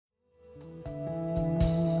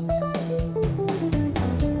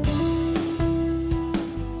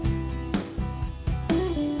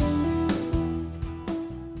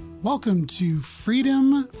Welcome to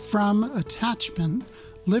Freedom from Attachment,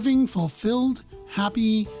 Living Fulfilled,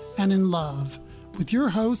 Happy, and in Love, with your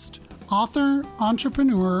host, author,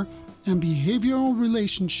 entrepreneur, and behavioral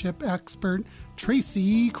relationship expert,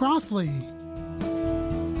 Tracy Crossley.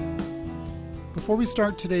 Before we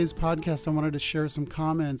start today's podcast, I wanted to share some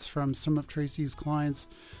comments from some of Tracy's clients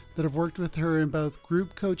that have worked with her in both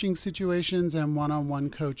group coaching situations and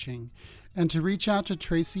one-on-one coaching. And to reach out to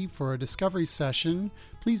Tracy for a discovery session,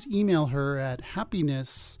 please email her at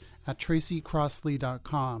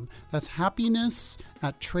happiness@tracycrossley.com. That's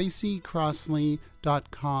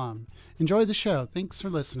happiness@tracycrossley.com. Enjoy the show. Thanks for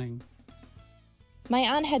listening. My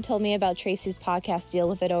aunt had told me about Tracy's podcast Deal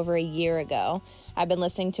With It over a year ago. I've been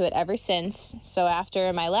listening to it ever since. So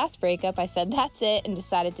after my last breakup, I said that's it and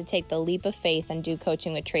decided to take the leap of faith and do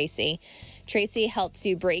coaching with Tracy. Tracy helps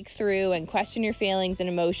you break through and question your feelings and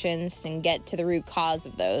emotions and get to the root cause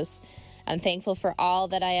of those. I'm thankful for all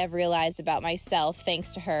that I have realized about myself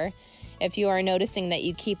thanks to her. If you are noticing that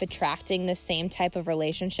you keep attracting the same type of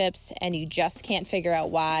relationships and you just can't figure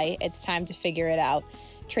out why, it's time to figure it out.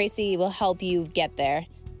 Tracy will help you get there.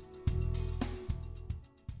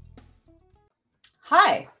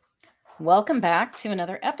 Hi, welcome back to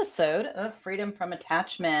another episode of Freedom from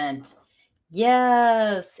Attachment.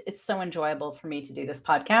 Yes, it's so enjoyable for me to do this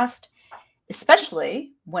podcast,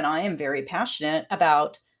 especially when I am very passionate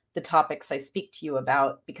about the topics I speak to you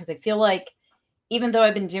about, because I feel like even though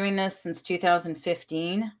I've been doing this since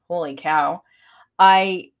 2015, holy cow,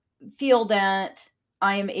 I feel that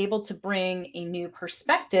I am able to bring a new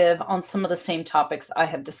perspective on some of the same topics I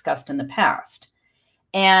have discussed in the past.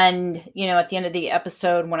 And, at the end of the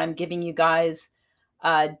episode, when I'm giving you guys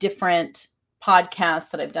different podcasts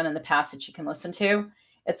that I've done in the past that you can listen to,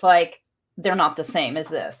 it's like they're not the same as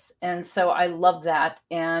this. And so I love that.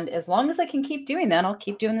 And as long as I can keep doing that, I'll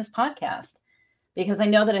keep doing this podcast because I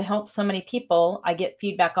know that it helps so many people. I get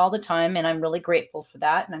feedback all the time, and I'm really grateful for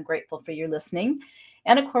that. And I'm grateful for you listening.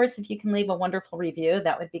 And of course, if you can leave a wonderful review,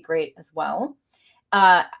 that would be great as well.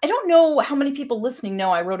 I don't know how many people listening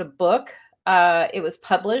know I wrote a book. It was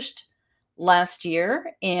published last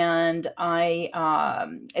year, and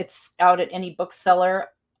it's out at any bookseller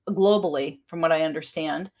globally, from what I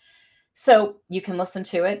understand. So you can listen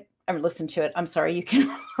to it. I'm sorry, you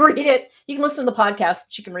can read it. You can listen to the podcast,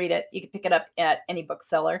 but you can read it. You can pick it up at any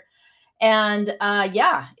bookseller. And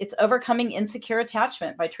it's Overcoming Insecure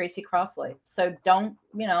Attachment by Tracy Crossley. So don't,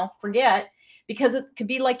 forget, because it could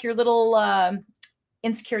be like your little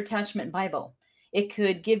insecure attachment Bible. It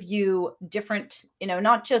could give you different,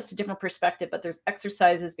 not just a different perspective, but there's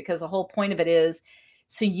exercises, because the whole point of it is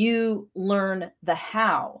so you learn the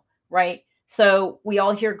how, right? So we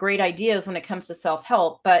all hear great ideas when it comes to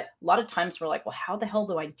self-help, but a lot of times we're like, well, how the hell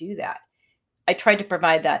do I do that? I tried to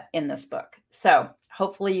provide that in this book. So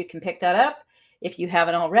hopefully you can pick that up if you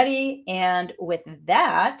haven't already. And with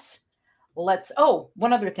that,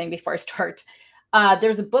 one other thing before I start.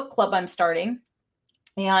 There's a book club I'm starting,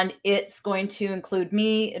 and it's going to include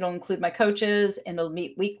me. It'll include my coaches, and it'll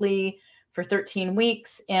meet weekly for 13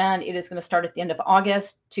 weeks. And it is going to start at the end of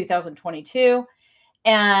August, 2022.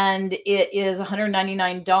 And it is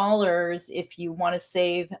 $199 if you want to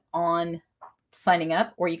save on signing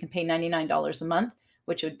up, or you can pay $99 a month,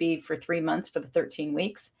 which would be for 3 months for the 13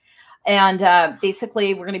 weeks. And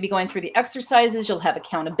basically, we're going to be going through the exercises. You'll have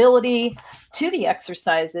accountability to the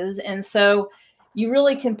exercises. And so you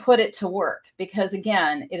really can put it to work, because,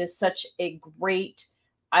 again, it is such a great,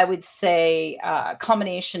 I would say,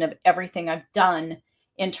 combination of everything I've done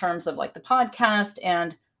in terms of like the podcast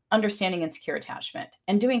and understanding insecure attachment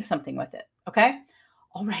and doing something with it. Okay.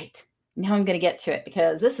 All right. Now I'm going to get to it,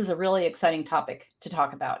 because this is a really exciting topic to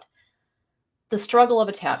talk about. The struggle of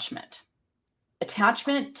attachment.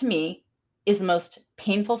 Attachment, to me, is the most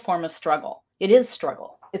painful form of struggle. It is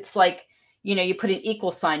struggle. It's like, you put an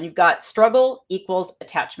equal sign. You've got struggle equals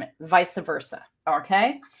attachment, vice versa.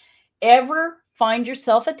 Okay. Ever find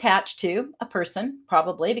yourself attached to a person,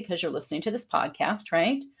 probably because you're listening to this podcast,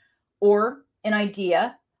 right? Or an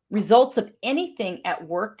idea, results of anything at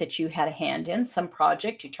work that you had a hand in, some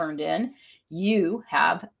project you turned in, you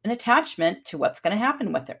have an attachment to what's going to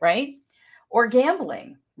happen with it, right? Or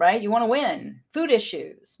gambling, right? You want to win. Food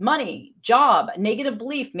issues, money, job, a negative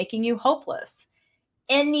belief making you hopeless.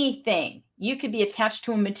 Anything. You could be attached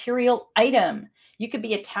to a material item. You could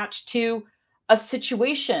be attached to a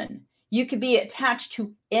situation. You could be attached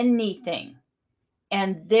to anything.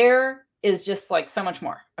 And there is just like so much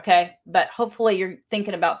more. Okay. But hopefully you're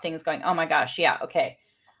thinking about things going, oh my gosh. Yeah. Okay.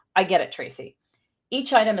 I get it, Tracy.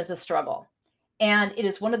 Each item is a struggle, and it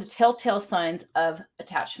is one of the telltale signs of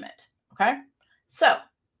attachment. Okay. So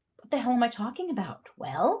the hell am I talking about?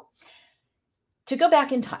 Well, to go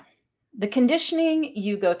back in time, the conditioning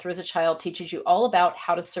you go through as a child teaches you all about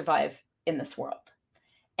how to survive in this world.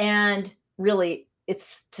 And really,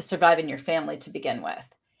 it's to survive in your family to begin with.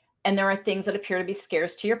 And there are things that appear to be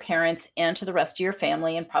scarce to your parents and to the rest of your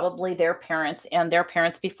family, and probably their parents and their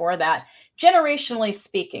parents before that, generationally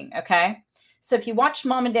speaking. Okay. So if you watch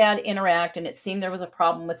mom and dad interact and it seemed there was a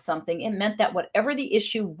problem with something, it meant that whatever the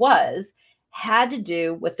issue was had to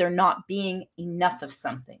do with there not being enough of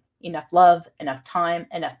something, enough love, enough time,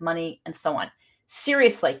 enough money, and so on.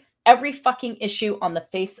 Seriously, every fucking issue on the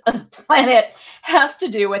face of the planet has to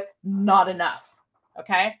do with not enough.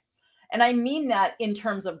 Okay. And I mean that in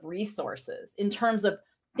terms of resources, in terms of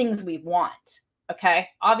things we want. Okay.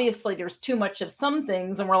 Obviously, there's too much of some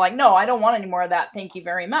things, and we're like, no, I don't want any more of that. Thank you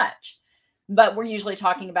very much. But we're usually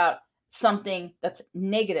talking about something that's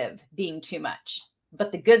negative being too much.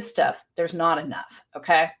 But the good stuff, there's not enough.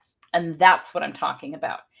 Okay. And that's what I'm talking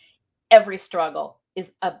about. Every struggle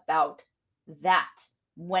is about that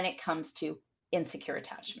when it comes to insecure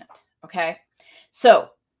attachment. Okay. So,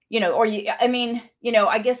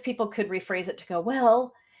 I guess people could rephrase it to go,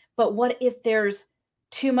 well, but what if there's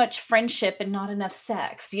too much friendship and not enough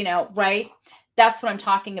sex, right? That's what I'm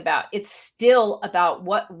talking about. It's still about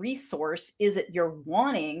what resource is it you're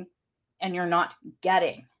wanting and you're not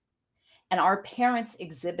getting. And our parents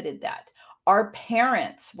exhibited that. Our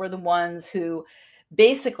parents were the ones who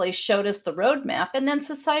basically showed us the roadmap, and then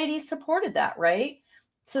society supported that, right?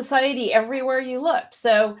 Society everywhere you looked.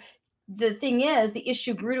 So the thing is, the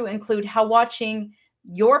issue grew to include how watching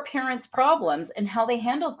your parents' problems and how they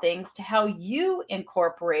handled things to how you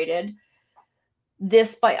incorporated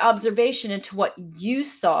this by observation into what you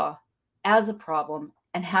saw as a problem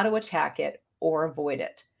and how to attack it or avoid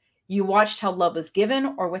it. You watched how love was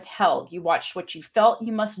given or withheld. You watched what you felt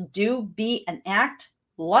you must do, be, and act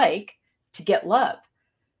like to get love,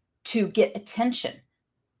 to get attention,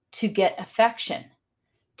 to get affection,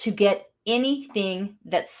 to get anything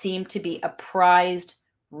that seemed to be a prized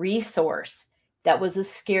resource that was a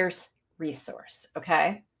scarce resource.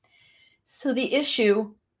 Okay. So the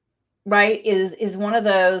issue, right, is one of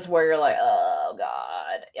those where you're like, oh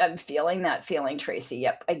God, I'm feeling that feeling, Tracy.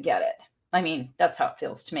 Yep, I get it. I mean, that's how it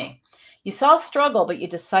feels to me. You saw struggle, but you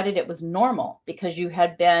decided it was normal because you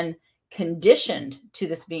had been conditioned to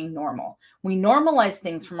this being normal. We normalize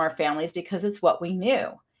things from our families because it's what we knew.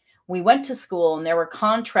 We went to school and there were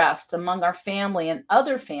contrasts among our family and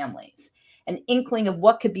other families, an inkling of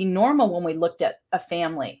what could be normal when we looked at a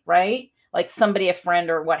family, right? Like somebody, a friend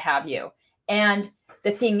or what have you. And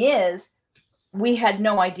the thing is, we had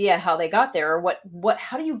no idea how they got there or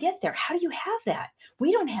how do you get there? How do you have that?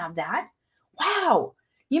 We don't have that. Wow.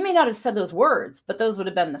 You may not have said those words, but those would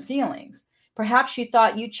have been the feelings. Perhaps you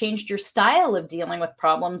thought you changed your style of dealing with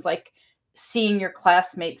problems, like seeing your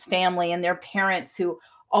classmates' family and their parents who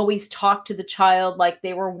always talked to the child like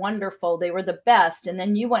they were wonderful, they were the best. And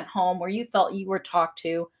then you went home where you felt you were talked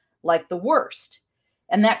to like the worst.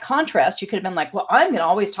 And that contrast, you could have been like, well, I'm going to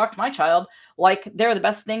always talk to my child like they're the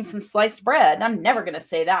best thing since sliced bread. And I'm never going to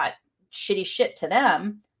say that shitty shit to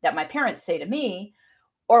them that my parents say to me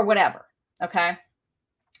or whatever. Okay.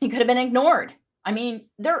 You could have been ignored. I mean,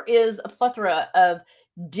 there is a plethora of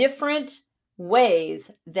different ways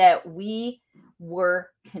that we were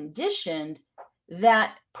conditioned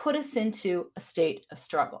that put us into a state of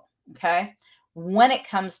struggle. Okay. When it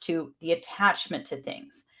comes to the attachment to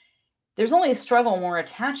things, there's only a struggle when we're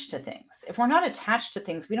attached to things. If we're not attached to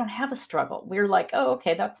things, we don't have a struggle. We're like, oh,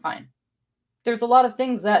 okay, that's fine. There's a lot of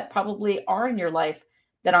things that probably are in your life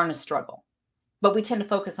that aren't a struggle, but we tend to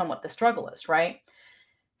focus on what the struggle is, right?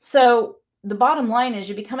 So the bottom line is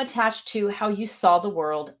you become attached to how you saw the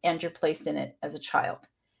world and your place in it as a child.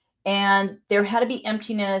 And there had to be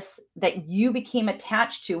emptiness that you became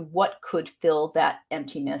attached to what could fill that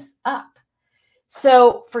emptiness up.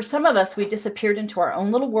 So for some of us, we disappeared into our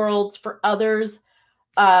own little worlds. For others,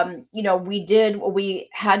 we did what we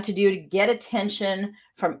had to do to get attention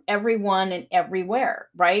from everyone and everywhere,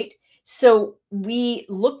 right? So we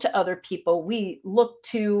looked to other people. We looked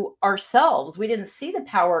to ourselves. We didn't see the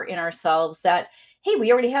power in ourselves that, hey,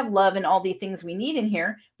 we already have love and all the things we need in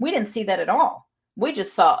here. We didn't see that at all. We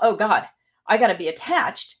just saw, oh God, I got to be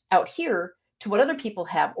attached out here to what other people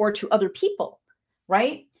have or to other people,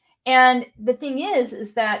 right? And the thing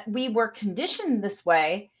is that we were conditioned this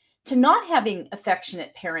way to not having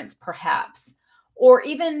affectionate parents, perhaps, or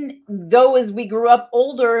even though as we grew up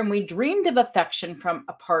older and we dreamed of affection from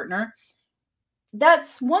a partner,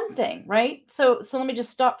 that's one thing, right? So let me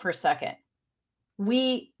just stop for a second.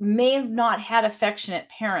 We may have not had affectionate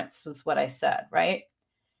parents, was what I said, right?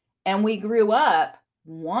 And we grew up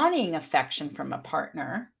wanting affection from a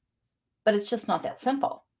partner, but it's just not that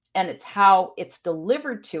simple. And it's how it's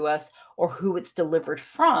delivered to us or who it's delivered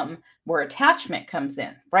from where attachment comes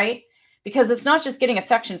in, right? Because it's not just getting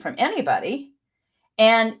affection from anybody,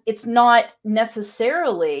 and it's not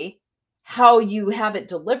necessarily how you have it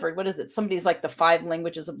delivered. What is it? Somebody's like the 5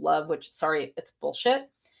 languages of love, which, sorry, it's bullshit.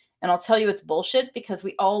 And I'll tell you it's bullshit because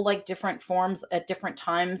we all like different forms at different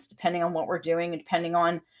times, depending on what we're doing and depending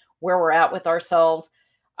on where we're at with ourselves.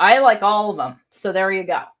 I like all of them. So there you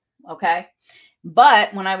go. Okay.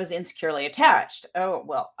 But when I was insecurely attached,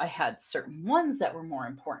 I had certain ones that were more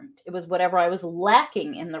important. It was whatever I was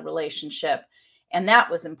lacking in the relationship. And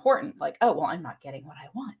that was important. Like, I'm not getting what I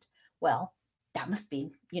want. Well, that must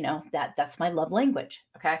be, that's my love language.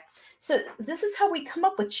 Okay. So this is how we come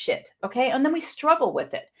up with shit. Okay. And then we struggle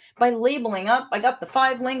with it by labeling up. I got the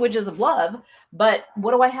 5 languages of love, but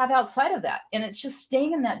what do I have outside of that? And it's just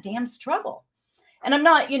staying in that damn struggle. And I'm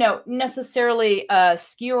not, necessarily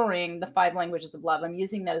skewering the 5 languages of love. I'm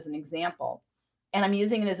using that as an example. And I'm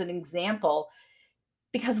using it as an example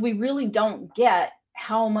because we really don't get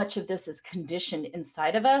how much of this is conditioned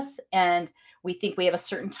inside of us. And we think we have a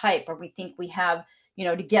certain type, or we think we have,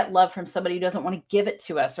 to get love from somebody who doesn't want to give it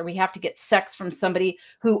to us, or we have to get sex from somebody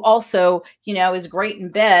who also, is great in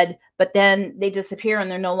bed, but then they disappear and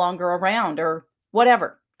they're no longer around or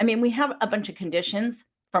whatever. I mean, we have a bunch of conditions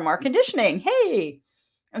from our conditioning. Hey.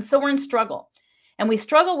 And so we're in struggle. And we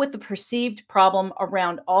struggle with the perceived problem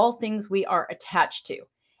around all things we are attached to.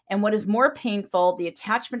 And what is more painful, the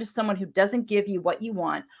attachment to someone who doesn't give you what you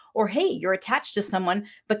want, or hey, you're attached to someone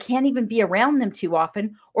but can't even be around them too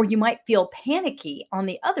often, or you might feel panicky on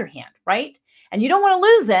the other hand, right? And you don't want to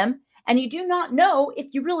lose them, and you do not know if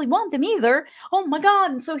you really want them either. Oh my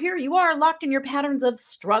God. And so here you are locked in your patterns of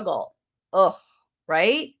struggle. Ugh,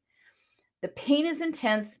 right? The pain is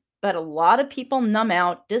intense, but a lot of people numb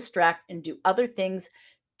out, distract, and do other things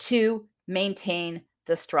to maintain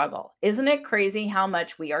the struggle. Isn't it crazy how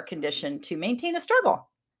much we are conditioned to maintain a struggle?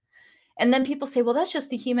 And then people say, well, that's just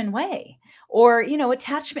the human way. Or,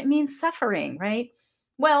 attachment means suffering, right?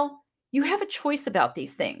 Well, you have a choice about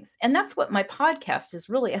these things. And that's what my podcast is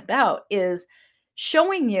really about, is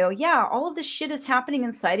showing you, all of this shit is happening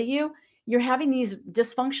inside of you. You're having these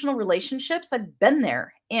dysfunctional relationships. I've been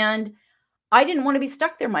there. And I didn't want to be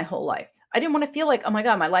stuck there my whole life. I didn't want to feel like, oh my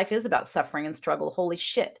God, my life is about suffering and struggle. Holy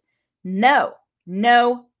shit. No.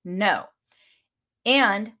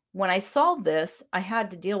 And when I solved this, I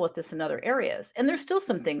had to deal with this in other areas. And there's still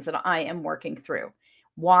some things that I am working through.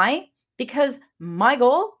 Why? Because my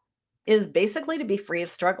goal is basically to be free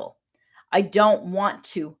of struggle. I don't want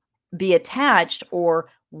to be attached or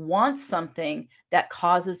want something that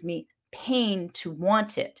causes me pain to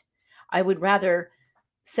want it. I would rather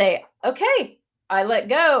say, okay, I let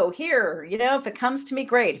go here. If it comes to me,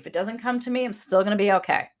 great. If it doesn't come to me, I'm still going to be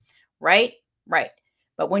okay. Right? Right.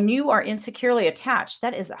 But when you are insecurely attached,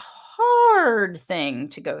 that is a hard thing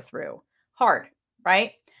to go through. Hard,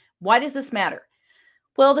 right? Why does this matter?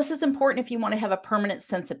 Well, this is important if you want to have a permanent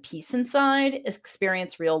sense of peace inside,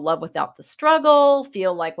 experience real love without the struggle,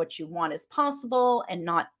 feel like what you want is possible and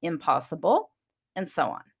not impossible, and so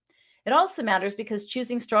on. It also matters because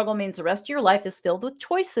choosing struggle means the rest of your life is filled with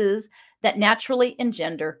choices that naturally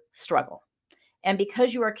engender struggle. And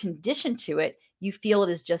because you are conditioned to it, you feel it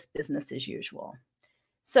is just business as usual.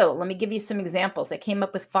 So let me give you some examples. I came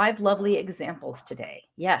up with 5 lovely examples today.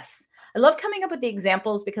 Yes, I love coming up with the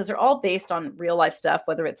examples because they're all based on real life stuff,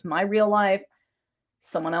 whether it's my real life,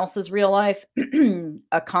 someone else's real life,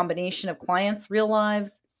 a combination of clients' real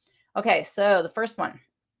lives. Okay, so the first one,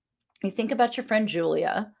 you think about your friend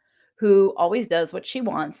Julia, who always does what she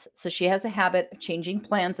wants. So she has a habit of changing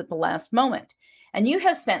plans at the last moment. And you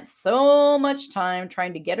have spent so much time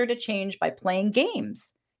trying to get her to change by playing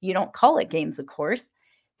games. You don't call it games, of course.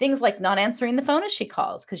 Things like not answering the phone as she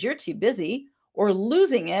calls because you're too busy, or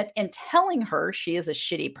losing it and telling her she is a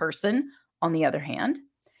shitty person. On the other hand,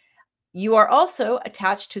 you are also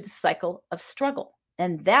attached to the cycle of struggle.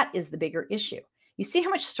 And that is the bigger issue. You see how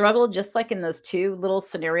much struggle, just like in those 2 little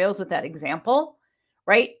scenarios with that example,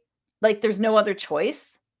 right? Like there's no other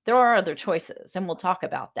choice. There are other choices, and we'll talk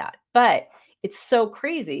about that. But it's so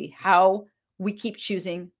crazy how we keep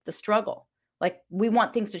choosing the struggle. Like we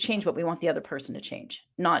want things to change, but we want the other person to change,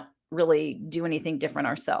 not really do anything different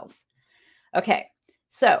ourselves. Okay,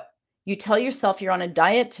 so you tell yourself you're on a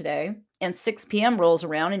diet today, and 6 p.m. rolls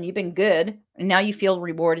around and you've been good, and now you feel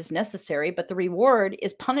reward is necessary, but the reward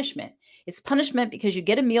is punishment. It's punishment because you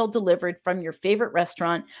get a meal delivered from your favorite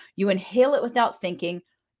restaurant, you inhale it without thinking,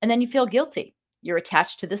 and then you feel guilty. You're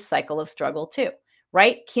attached to this cycle of struggle too,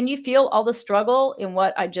 right? Can you feel all the struggle in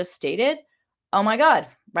what I just stated? Oh my God,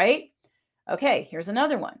 right? Okay, here's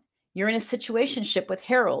another one. You're in a situationship with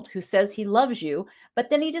Harold, who says he loves you, but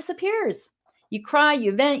then he disappears. You cry,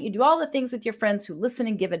 you vent, you do all the things with your friends who listen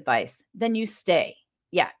and give advice. Then you stay.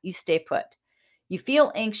 Yeah, you stay put. You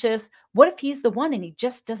feel anxious. What if he's the one and he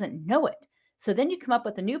just doesn't know it? So then you come up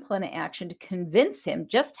with a new plan of action to convince him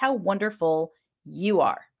just how wonderful you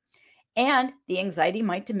are. And the anxiety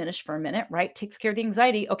might diminish for a minute, right? Takes care of the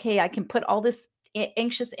anxiety. Okay, I can put all this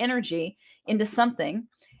anxious energy into something.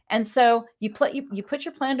 And so you put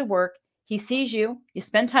your plan to work. He sees you, you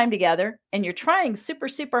spend time together, and you're trying super,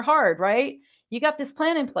 super hard, right? You got this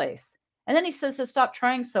plan in place. And then he says to stop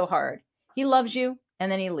trying so hard. He loves you,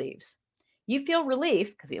 and then he leaves. You feel relief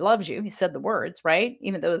because he loves you. He said the words, right?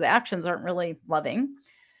 Even though his actions aren't really loving.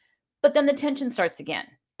 But then the tension starts again.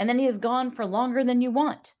 And then he is gone for longer than you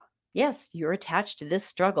want. Yes, you're attached to this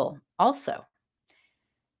struggle also.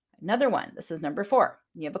 Another one, this is number 4.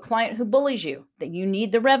 You have a client who bullies you, that you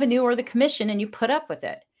need the revenue or the commission and you put up with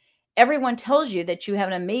it. Everyone tells you that you have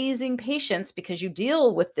an amazing patience because you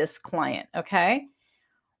deal with this client, okay?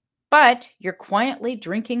 But you're quietly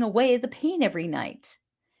drinking away the pain every night.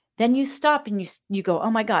 Then you stop and you go,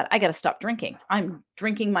 oh my God, I got to stop drinking. I'm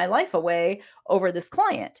drinking my life away over this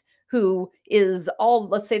client who is all,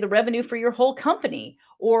 let's say, the revenue for your whole company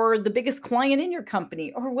or the biggest client in your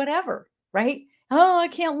company or whatever, right? Oh, I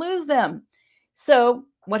can't lose them. So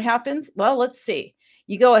what happens? Well, let's see.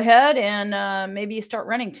 You go ahead and maybe you start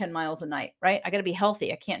running 10 miles a night, right? I got to be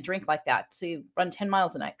healthy. I can't drink like that. So you run 10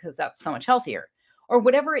 miles a night because that's so much healthier. Or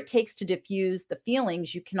whatever it takes to diffuse the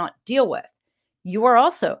feelings you cannot deal with. You are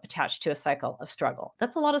also attached to a cycle of struggle.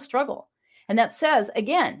 That's a lot of struggle. And that says,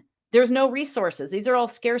 again, there's no resources. These are all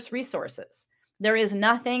scarce resources. There is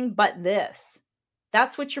nothing but this.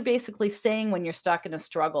 That's what you're basically saying when you're stuck in a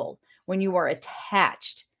struggle, when you are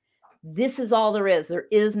attached. This is all there is. There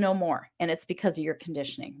is no more. And it's because of your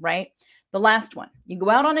conditioning, right? The last one, you go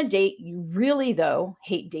out on a date. You really, though,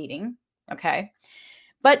 hate dating. Okay.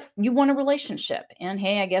 But you want a relationship. And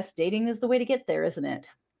hey, I guess dating is the way to get there, isn't it?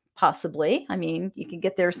 Possibly. I mean, you can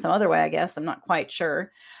get there some other way, I guess. I'm not quite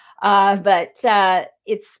sure. But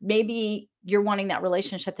it's maybe you're wanting that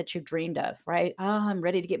relationship that you've dreamed of, right? Oh, I'm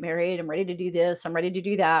ready to get married. I'm ready to do this. I'm ready to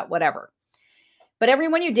do that, whatever. But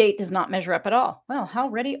everyone you date does not measure up at all. Well, how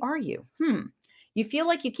ready are you? You feel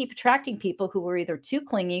like you keep attracting people who are either too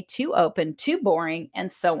clingy, too open, too boring,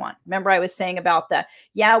 and so on. Remember I was saying about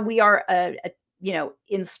we are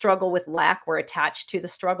in struggle with lack. We're attached to the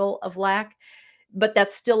struggle of lack. But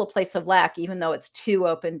that's still a place of lack, even though it's too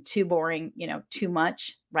open, too boring, too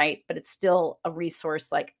much, right? But it's still a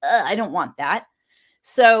resource like, I don't want that.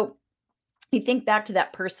 So you think back to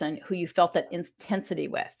that person who you felt that intensity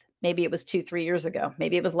with. Maybe it was 2-3 years ago.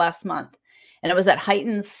 Maybe it was last month. And it was that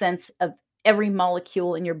heightened sense of every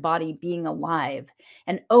molecule in your body being alive.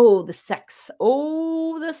 And the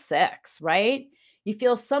sex, right? You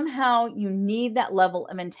feel somehow you need that level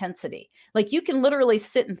of intensity. Like you can literally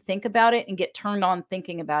sit and think about it and get turned on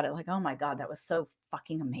thinking about it. Like, oh my God, that was so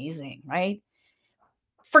fucking amazing, right?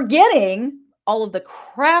 Forgetting all of the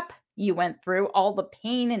crap you went through, all the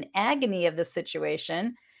pain and agony of the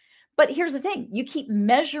situation. But here's the thing. You keep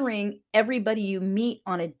measuring everybody you meet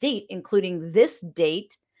on a date, including this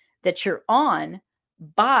date that you're on,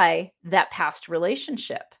 by that past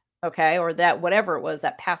relationship. Okay. Or that whatever it was,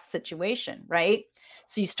 that past situation, right?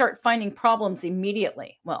 So you start finding problems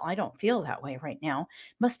immediately. Well, I don't feel that way right now.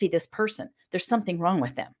 Must be this person. There's something wrong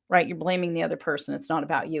with them, right? You're blaming the other person. It's not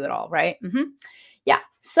about you at all, right? Yeah.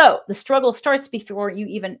 So the struggle starts before you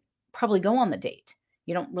even probably go on the date.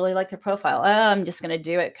 You don't really like their profile. Oh, I'm just going to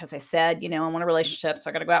do it because I said, I want a relationship. So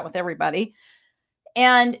I got to go out with everybody.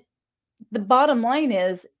 And the bottom line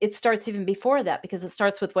is it starts even before that, because it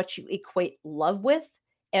starts with what you equate love with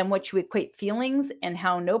and what you equate feelings, and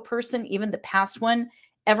how no person, even the past one,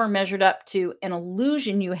 ever measured up to an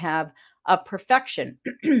illusion you have of perfection.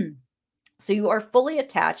 So you are fully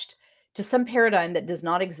attached to some paradigm that does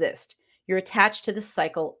not exist. You're attached to the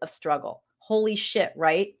cycle of struggle. Holy shit,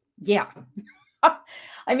 right? Yeah.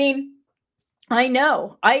 I mean, I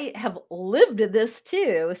know I have lived this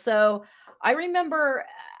too. So I remember,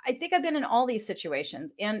 I think I've been in all these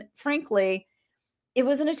situations, and frankly, it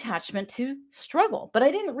was an attachment to struggle, but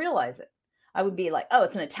I didn't realize it. I would be like, oh,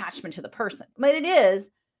 it's an attachment to the person. But it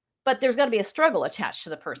is, but there's got to be a struggle attached to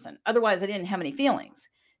the person. Otherwise, I didn't have any feelings,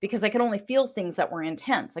 because I could only feel things that were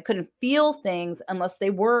intense. I couldn't feel things unless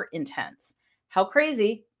they were intense. How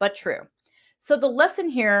crazy, but true. So the lesson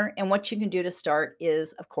here and what you can do to start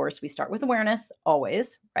is, of course, we start with awareness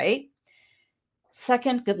always, right?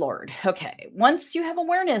 Second, good Lord. Okay. Once you have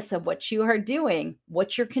awareness of what you are doing,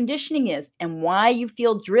 what your conditioning is, and why you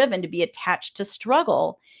feel driven to be attached to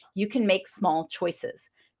struggle, you can make small choices.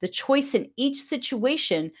 The choice in each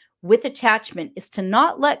situation with attachment is to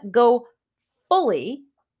not let go fully,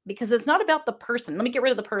 because it's not about the person. Let me get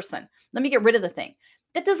rid of the person. Let me get rid of the thing.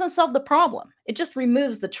 That doesn't solve the problem. It just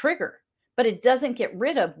removes the trigger, but it doesn't get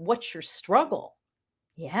rid of what's your struggle.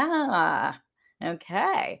 Yeah.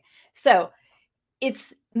 Okay. So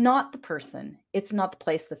it's not the person, it's not the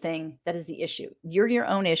place, the thing that is the issue. You're your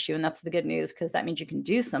own issue. And that's the good news, because that means you can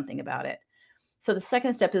do something about it. So the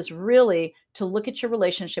second step is really to look at your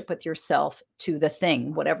relationship with yourself to the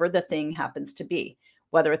thing, whatever the thing happens to be,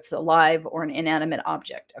 whether it's alive or an inanimate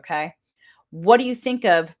object. Okay. What do you think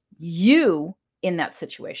of you in that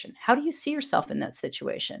situation? How do you see yourself in that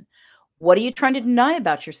situation? What are you trying to deny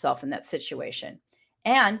about yourself in that situation?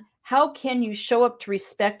 And how can you show up to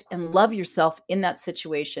respect and love yourself in that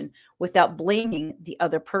situation without blaming the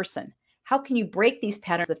other person? How can you break these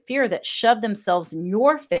patterns of fear that shove themselves in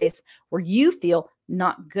your face where you feel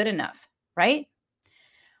not good enough, right?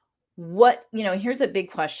 Here's a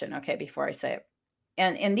big question, okay, before I say it.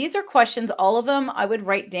 And these are questions, all of them I would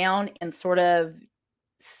write down and sort of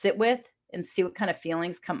sit with and see what kind of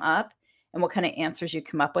feelings come up and what kind of answers you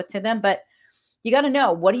come up with to them. But you got to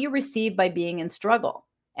know, what do you receive by being in struggle?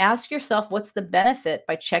 Ask yourself, what's the benefit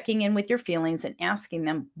by checking in with your feelings and asking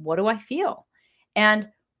them, what do I feel? And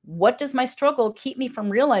what does my struggle keep me from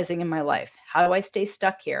realizing in my life? How do I stay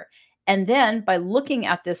stuck here? And then by looking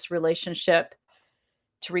at this relationship,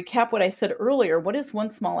 to recap what I said earlier, what is one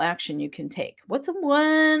small action you can take? What's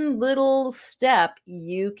one little step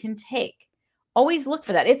you can take? Always look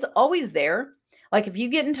for that. It's always there. Like if you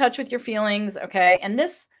get in touch with your feelings, okay, and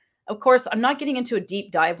this, of course, I'm not getting into a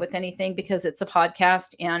deep dive with anything because it's a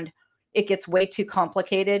podcast and it gets way too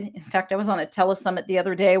complicated. In fact, I was on a telesummit the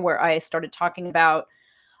other day where I started talking about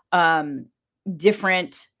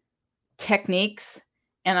different techniques.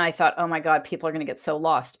 And I thought, oh my God, people are going to get so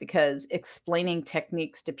lost, because explaining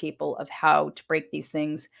techniques to people of how to break these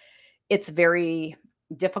things, it's very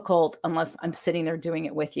difficult unless I'm sitting there doing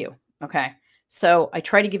it with you. Okay. So I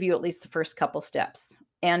try to give you at least the first couple steps.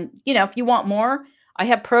 And, if you want more, I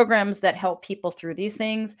have programs that help people through these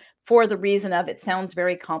things for the reason of it sounds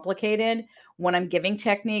very complicated when I'm giving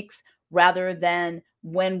techniques rather than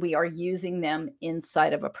when we are using them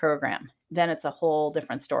inside of a program. Then it's a whole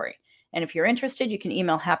different story. And if you're interested, you can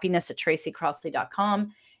email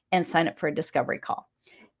happiness@tracycrossley.com and sign up for a discovery call.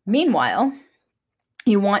 Meanwhile,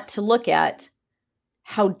 you want to look at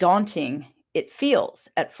how daunting it feels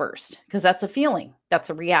at first, because that's a feeling, that's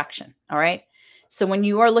a reaction. All right. So when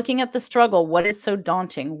you are looking at the struggle, what is so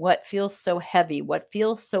daunting? What feels so heavy? What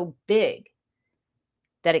feels so big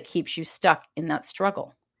that it keeps you stuck in that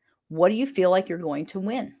struggle? What do you feel like you're going to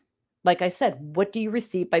win? Like I said, what do you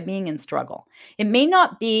receive by being in struggle? It may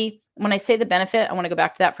not be, when I say the benefit, I want to go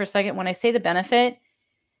back to that for a second. When I say the benefit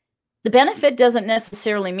doesn't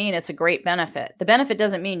necessarily mean it's a great benefit. The benefit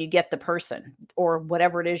doesn't mean you get the person or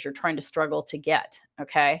whatever it is you're trying to struggle to get.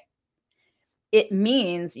 Okay. It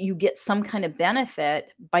means you get some kind of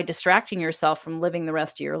benefit by distracting yourself from living the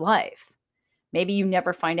rest of your life. Maybe you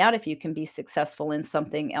never find out if you can be successful in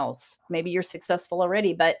something else. Maybe you're successful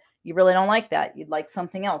already, but you really don't like that. You'd like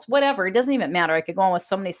something else. Whatever. It doesn't even matter. I could go on with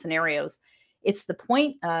so many scenarios. It's the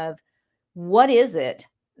point of, what is it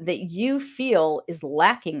that you feel is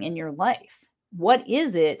lacking in your life? What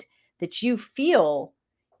is it that you feel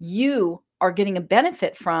you are getting a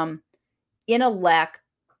benefit from in a lack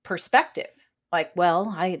perspective? Like,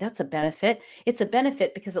 well, that's a benefit. It's a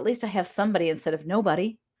benefit because at least I have somebody instead of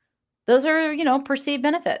nobody. Those are, perceived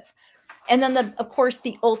benefits. And then of course,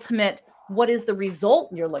 the ultimate, what is the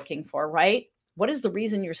result you're looking for, right? What is the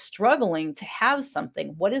reason you're struggling to have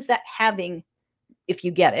something? What is that having, if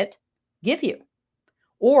you get it, give you?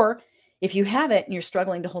 Or if you have it and you're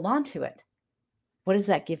struggling to hold on to it, what does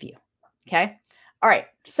that give you? Okay. All right.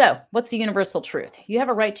 So what's the universal truth? You have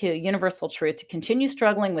a right to a universal truth to continue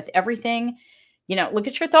struggling with everything. Look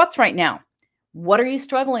at your thoughts right now. What are you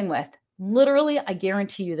struggling with? Literally, I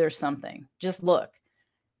guarantee you there's something. Just look.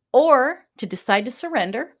 Or to decide to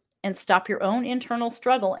surrender and stop your own internal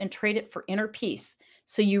struggle and trade it for inner peace.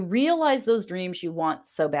 So you realize those dreams you want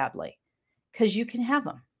so badly, because you can have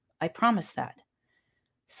them. I promise that.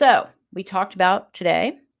 So we talked about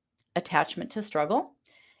today, attachment to struggle,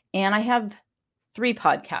 and I have 3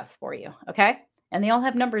 podcasts for you. Okay. And they all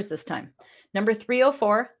have numbers this time. Number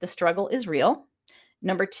 304, the struggle is real.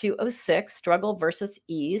 Number 206, struggle versus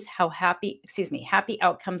ease, how happy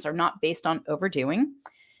outcomes are not based on overdoing.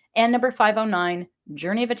 And number 509,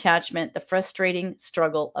 journey of attachment, the frustrating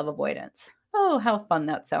struggle of avoidance. Oh, how fun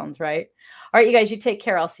that sounds, right? All right, you guys, you take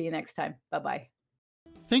care. I'll see you next time. Bye-bye.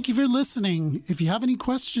 Thank you for listening. If you have any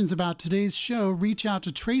questions about today's show, reach out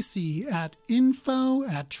to Tracy at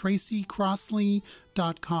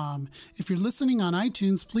info@tracycrossley.com. If you're listening on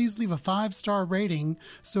iTunes, please leave a 5-star rating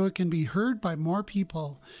so it can be heard by more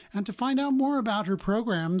people. And to find out more about her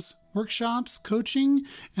programs, workshops, coaching,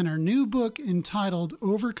 and her new book entitled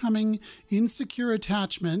Overcoming Insecure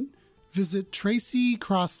Attachment, visit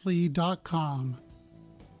tracycrossley.com.